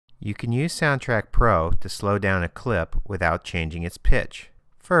You can use SoundTrack Pro to slow down a clip without changing its pitch.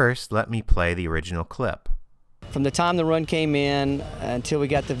 First, let me play the original clip. From the time the run came in until we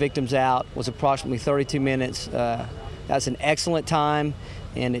got the victims out was approximately 32 minutes. That's an excellent time,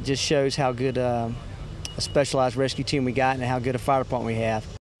 and it just shows how good a specialized rescue team we got and how good a fire department we have.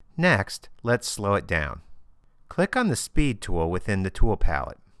 Next, let's slow it down. Click on the Speed tool within the tool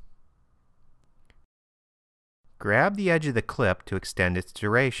palette. Grab the edge of the clip to extend its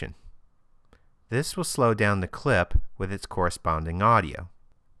duration. This will slow down the clip with its corresponding audio.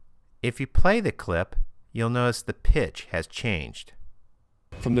 If you play the clip, you'll notice the pitch has changed.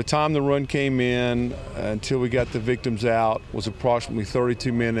 From the time the run came in until we got the victims out was approximately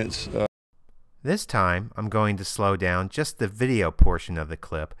 32 minutes. This time, I'm going to slow down just the video portion of the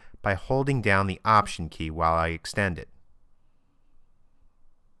clip by holding down the Option key while I extend it.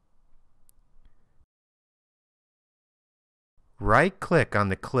 Right-click on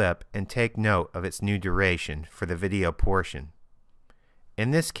the clip and take note of its new duration for the video portion.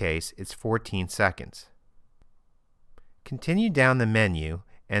 In this case, it's 14 seconds. Continue down the menu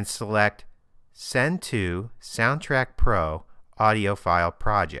and select Send to SoundTrack Pro Audio File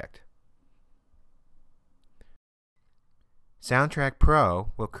Project. SoundTrack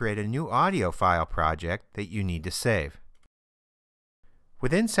Pro will create a new audio file project that you need to save.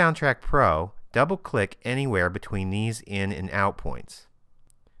 Within SoundTrack Pro, double-click anywhere between these in and out points.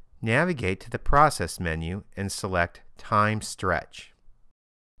 Navigate to the Process menu and select Time Stretch.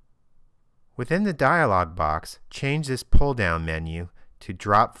 Within the dialog box, change this pull-down menu to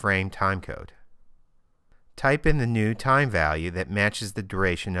Drop Frame Timecode. Type in the new time value that matches the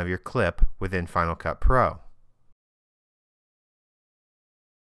duration of your clip within Final Cut Pro.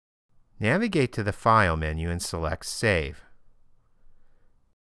 Navigate to the File menu and select Save.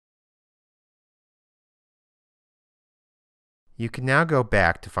 You can now go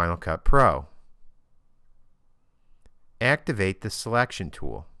back to Final Cut Pro. Activate the Selection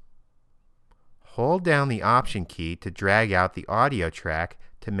tool. Hold down the Option key to drag out the audio track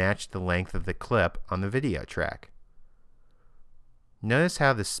to match the length of the clip on the video track. Notice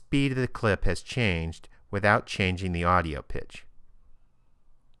how the speed of the clip has changed without changing the audio pitch.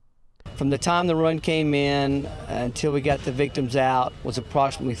 From the time the run came in until we got the victims out was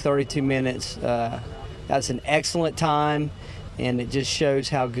approximately 32 minutes. That's an excellent time, and it just shows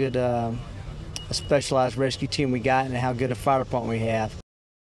how good a specialized rescue team we got and how good a fire department we have.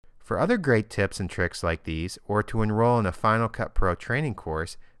 For other great tips and tricks like these, or to enroll in a Final Cut Pro training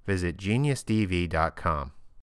course, visit geniusdv.com.